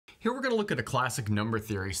Here we're going to look at a classic number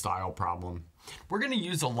theory style problem. We're going to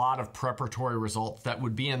use a lot of preparatory results that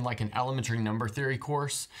would be in like an elementary number theory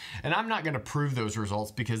course. And I'm not going to prove those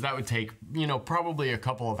results because that would take, probably a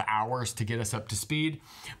couple of hours to get us up to speed.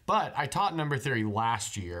 But I taught number theory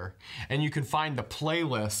last year, and you can find the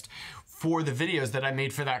playlist for the videos that I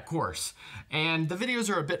made for that course. And the videos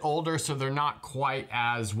are a bit older, so they're not quite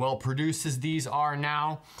as well produced as these are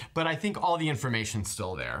now, but I think all the information's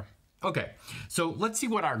still there. Okay, so let's see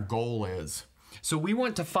what our goal is. So we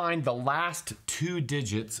want to find the last two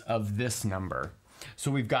digits of this number. So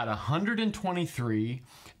we've got 123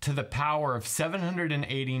 to the power of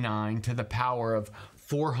 789 to the power of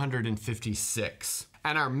 456.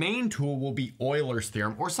 And our main tool will be Euler's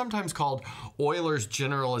theorem, or sometimes called Euler's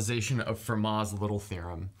generalization of Fermat's little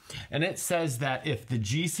theorem. And it says that if the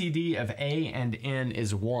GCD of A and N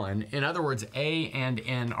is 1, in other words, A and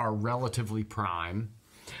N are relatively prime,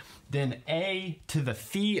 then A to the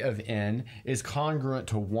phi of N is congruent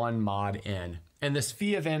to 1 mod N. And this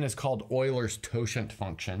phi of N is called Euler's Totient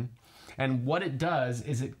function. And what it does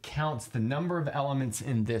is it counts the number of elements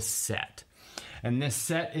in this set. And this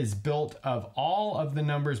set is built of all of the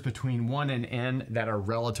numbers between 1 and n that are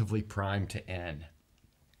relatively prime to n.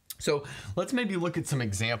 So let's maybe look at some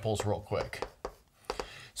examples real quick.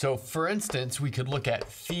 So for instance, we could look at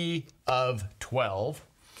phi of 12.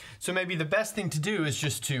 So maybe the best thing to do is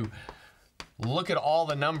just to look at all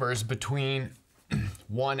the numbers between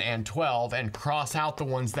 1 and 12 and cross out the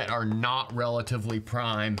ones that are not relatively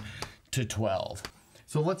prime to 12.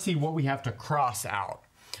 So let's see what we have to cross out.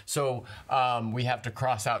 So we have to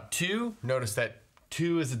cross out 2. Notice that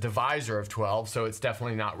 2 is a divisor of 12, so it's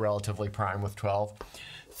definitely not relatively prime with 12.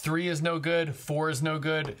 3 is no good, 4 is no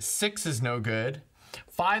good, 6 is no good.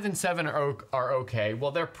 5 and 7 are okay.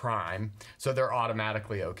 Well, they're prime, so they're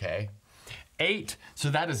automatically okay. 8, so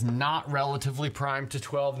that is not relatively prime to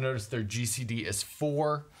 12. Notice their GCD is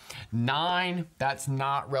 4. 9, that's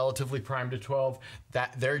not relatively prime to 12.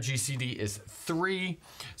 Their GCD is 3.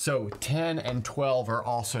 So 10 and 12 are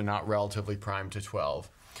also not relatively prime to 12.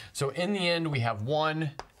 So in the end, we have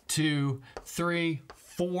 1, 2, 3,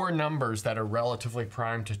 4 numbers that are relatively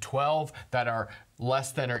prime to 12 that are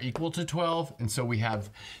less than or equal to 12. And so we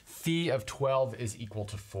have phi of 12 is equal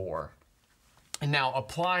to 4. And now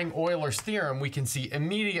applying Euler's theorem, we can see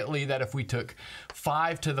immediately that if we took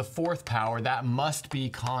 5 to the 4th power, that must be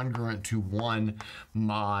congruent to 1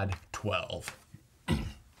 mod 12.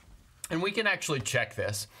 And we can actually check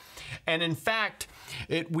this. And in fact,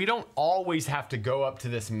 we don't always have to go up to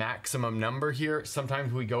this maximum number here.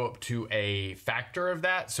 Sometimes we go up to a factor of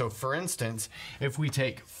that. So for instance, if we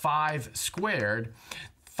take 5 squared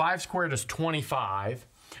is 25.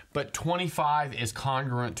 But 25 is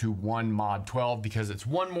congruent to 1 mod 12 because it's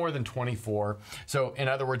 1 more than 24. So in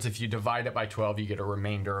other words, if you divide it by 12, you get a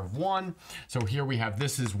remainder of 1. So here we have,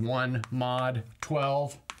 this is 1 mod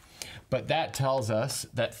 12. But that tells us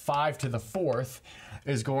that 5 to the 4th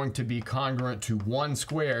is going to be congruent to 1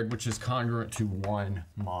 squared, which is congruent to 1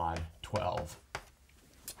 mod 12.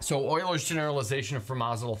 So Euler's generalization of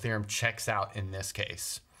Fermat's little theorem checks out in this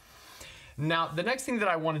case. Now, the next thing that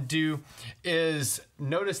I want to do is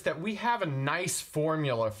notice that we have a nice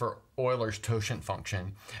formula for Euler's totient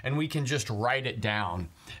function, and we can just write it down.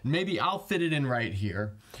 Maybe I'll fit it in right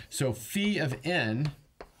here. So phi of n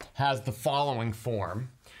has the following form.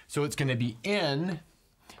 So it's going to be n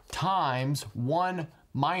times 1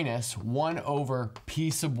 minus 1 over p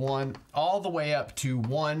sub 1 all the way up to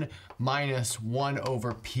 1 minus 1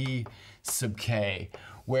 over p sub k,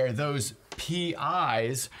 where those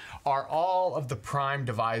pi's are all of the prime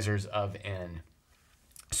divisors of n.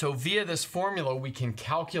 So via this formula, we can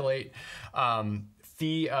calculate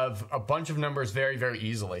phi of a bunch of numbers very, very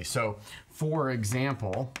easily. So for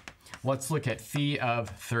example, let's look at phi of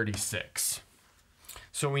 36.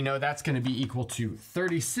 So we know that's going to be equal to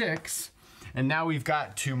 36. And now we've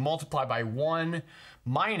got to multiply by 1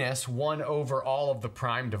 minus 1 over all of the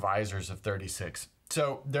prime divisors of 36.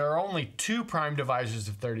 So there are only 2 prime divisors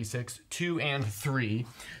of 36, 2 and 3.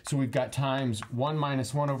 So we've got times 1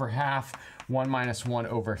 minus 1 over half, 1 minus 1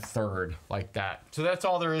 over third, like that. So that's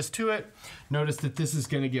all there is to it. Notice that this is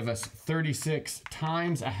going to give us 36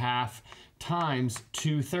 times a half times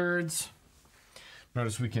 2/3.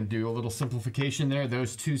 Notice we can do a little simplification there.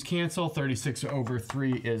 Those 2's cancel. 36 over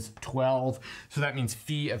 3 is 12. So that means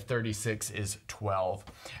phi of 36 is 12.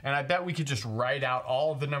 And I bet we could just write out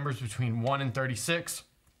all of the numbers between 1 and 36,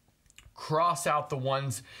 cross out the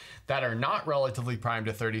ones that are not relatively prime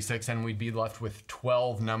to 36, and we'd be left with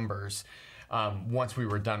 12 numbers once we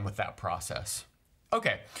were done with that process.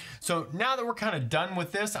 Okay, so now that we're kind of done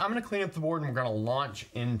with this, I'm going to clean up the board and we're going to launch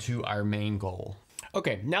into our main goal.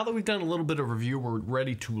 Okay, now that we've done a little bit of review, we're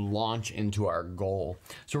ready to launch into our goal.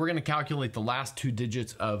 So we're going to calculate the last two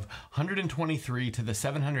digits of 123 to the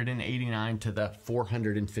 789 to the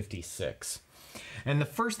 456. And the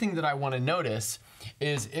first thing that I want to notice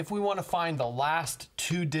is if we want to find the last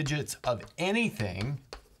two digits of anything,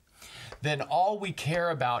 then all we care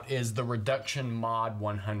about is the reduction mod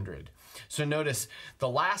 100. So notice the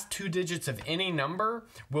last two digits of any number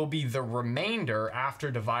will be the remainder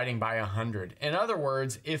after dividing by 100. In other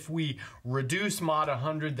words, if we reduce mod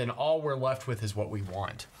 100, then all we're left with is what we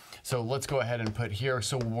want. So let's go ahead and put here,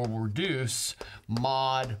 so we'll reduce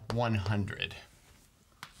mod 100.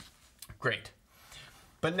 Great.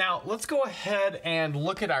 But now let's go ahead and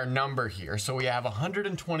look at our number here. So we have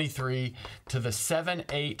 123 to the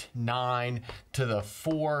 789 to the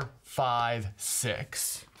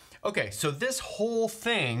 456. Okay, so this whole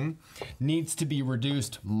thing needs to be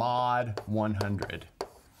reduced mod 100.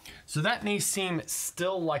 So that may seem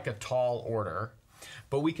still like a tall order,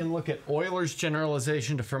 but we can look at Euler's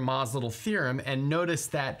generalization to Fermat's little theorem and notice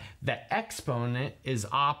that the exponent is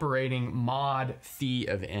operating mod phi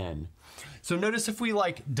of n. So notice if we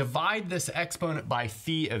divide this exponent by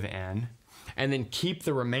phi of n and then keep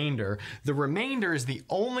the remainder is the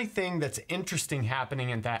only thing that's interesting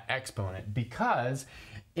happening in that exponent, because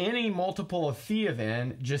any multiple of phi of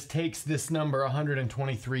n just takes this number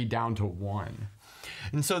 123 down to 1.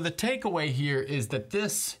 And so the takeaway here is that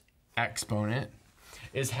this exponent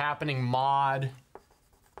is happening mod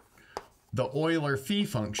the Euler phi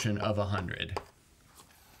function of 100.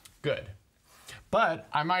 Good. But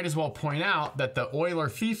I might as well point out that the Euler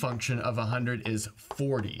phi function of 100 is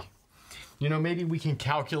 40. You know, maybe we can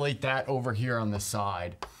calculate that over here on the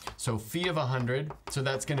side. So phi of 100, so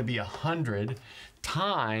that's going to be 100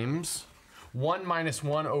 times 1 minus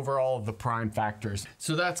 1 over all of the prime factors.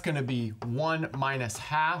 So that's going to be 1 minus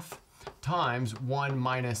half times 1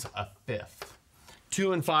 minus a fifth.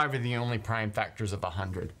 2 and 5 are the only prime factors of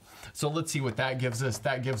 100. So let's see what that gives us.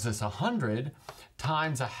 That gives us 100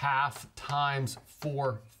 times a half times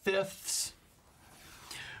 4/5.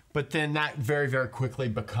 But then that very, very quickly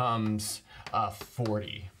becomes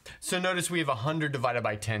 40. So notice we have 100 divided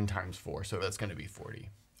by 10 times 4, so that's going to be 40.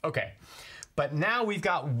 Okay, but now we've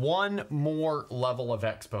got one more level of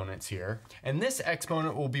exponents here, and this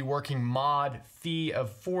exponent will be working mod phi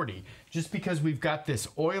of 40, just because we've got this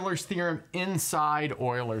Euler's theorem inside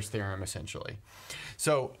Euler's theorem, essentially.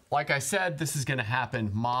 So, like I said, this is going to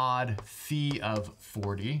happen mod phi of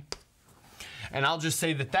 40. And I'll just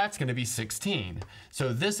say that that's going to be 16.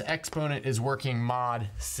 So this exponent is working mod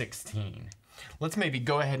 16. Let's maybe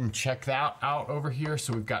go ahead and check that out over here.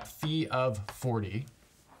 So we've got phi of 40.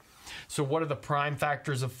 So what are the prime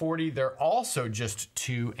factors of 40? They're also just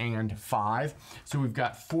 2 and 5. So we've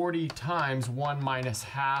got 40 times 1 minus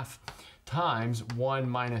half times 1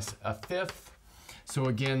 minus a fifth. So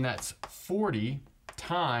again, that's 40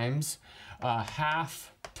 times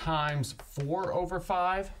half times 4 over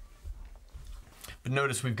 5. But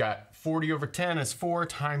notice we've got 40 over 10 is 4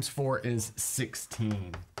 times 4 is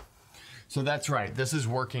 16. So that's right, this is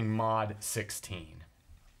working mod 16.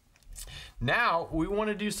 Now we want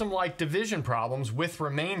to do some division problems with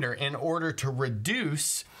remainder in order to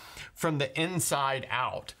reduce from the inside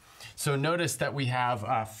out. So notice that we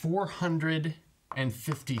have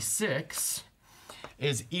 456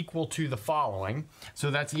 is equal to the following.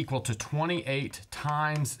 So that's equal to 28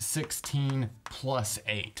 times 16 plus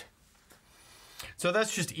 8. So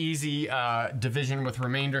that's just easy division with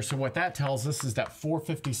remainder. So what that tells us is that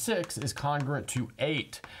 456 is congruent to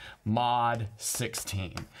 8 mod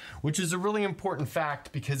 16, which is a really important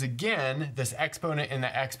fact because, again, this exponent and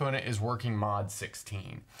the exponent is working mod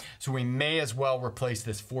 16. So we may as well replace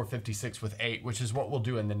this 456 with 8, which is what we'll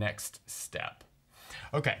do in the next step.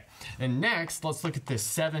 Okay, and next, let's look at this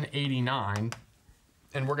 789.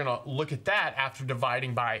 And we're going to look at that after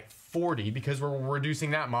dividing by 40 because we're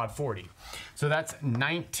reducing that mod 40. So that's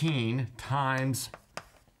 19 times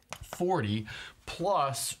 40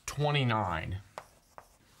 plus 29.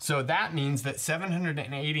 So that means that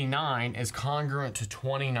 789 is congruent to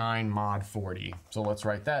 29 mod 40. So let's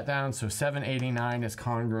write that down. So 789 is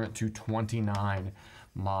congruent to 29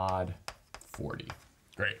 mod 40.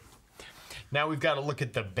 Great. Now we've got to look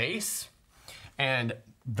at the base, and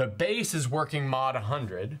the base is working mod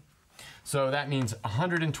 100. So that means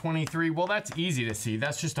 123, well, that's easy to see.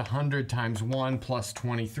 That's just 100 times 1 plus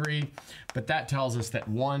 23. But that tells us that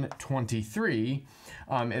 123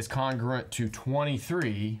 is congruent to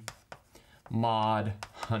 23 mod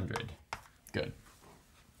 100. Good.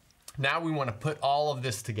 Now we want to put all of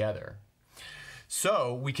this together.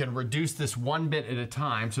 So we can reduce this one bit at a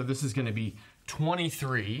time. So this is going to be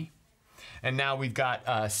 23 And now we've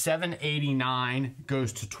got 789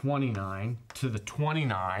 goes to 29 to the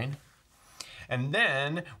 29. And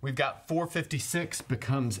then we've got 456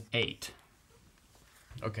 becomes 8.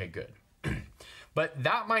 Okay, good. But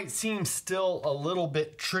that might seem still a little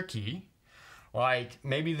bit tricky. Like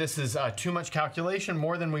maybe this is too much calculation,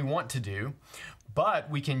 more than we want to do. But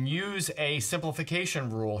we can use a simplification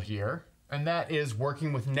rule here. And that is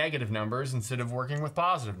working with negative numbers instead of working with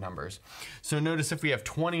positive numbers. So notice if we have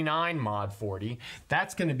 29 mod 40,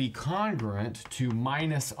 that's going to be congruent to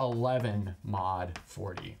minus 11 mod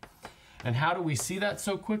 40. And how do we see that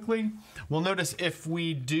so quickly? Well, notice if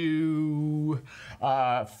we do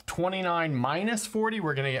 29 minus 40,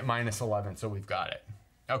 we're going to get minus 11, so we've got it.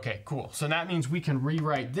 Okay, cool. So that means we can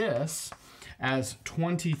rewrite this as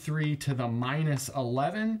 23 to the minus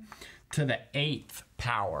 11 to the 8th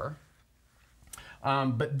power.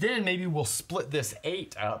 But then maybe we'll split this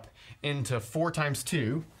 8 up into 4 times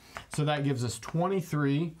 2. So that gives us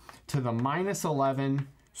 23 to the minus 11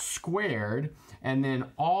 squared, and then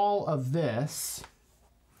all of this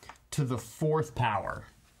to the 4th power.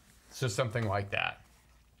 So something like that.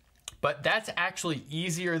 But that's actually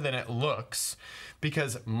easier than it looks,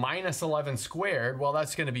 because minus 11 squared, well,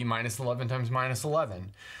 that's going to be minus 11 times minus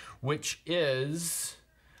 11, which is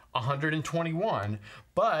 121.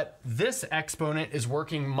 But this exponent is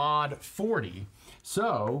working mod 40.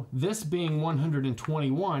 So this being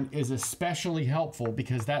 121 is especially helpful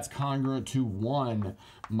because that's congruent to 1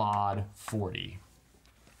 mod 40.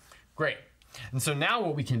 Great. And so now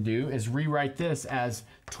what we can do is rewrite this as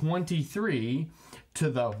 23 to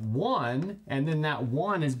the 1, and then that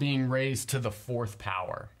 1 is being raised to the 4th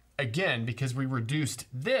power. Again, because we reduced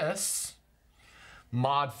this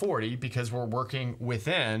mod 40 because we're working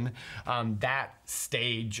within that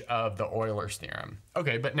stage of the Euler's theorem.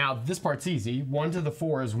 Okay, but now this part's easy. 1 to the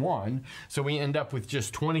 4 is 1, so we end up with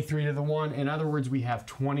just 23 to the 1. In other words, we have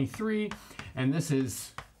 23, and this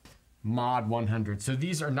is mod 100. So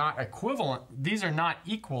these are not equivalent, these are not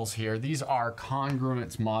equals here, these are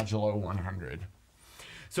congruence modulo 100.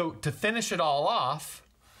 So to finish it all off,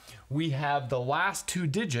 we have the last 2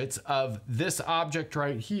 digits of this object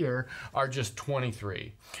right here are just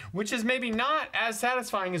 23, which is maybe not as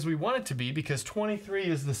satisfying as we want it to be, because 23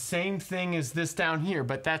 is the same thing as this down here,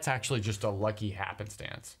 but that's actually just a lucky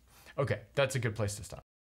happenstance. Okay, that's a good place to stop.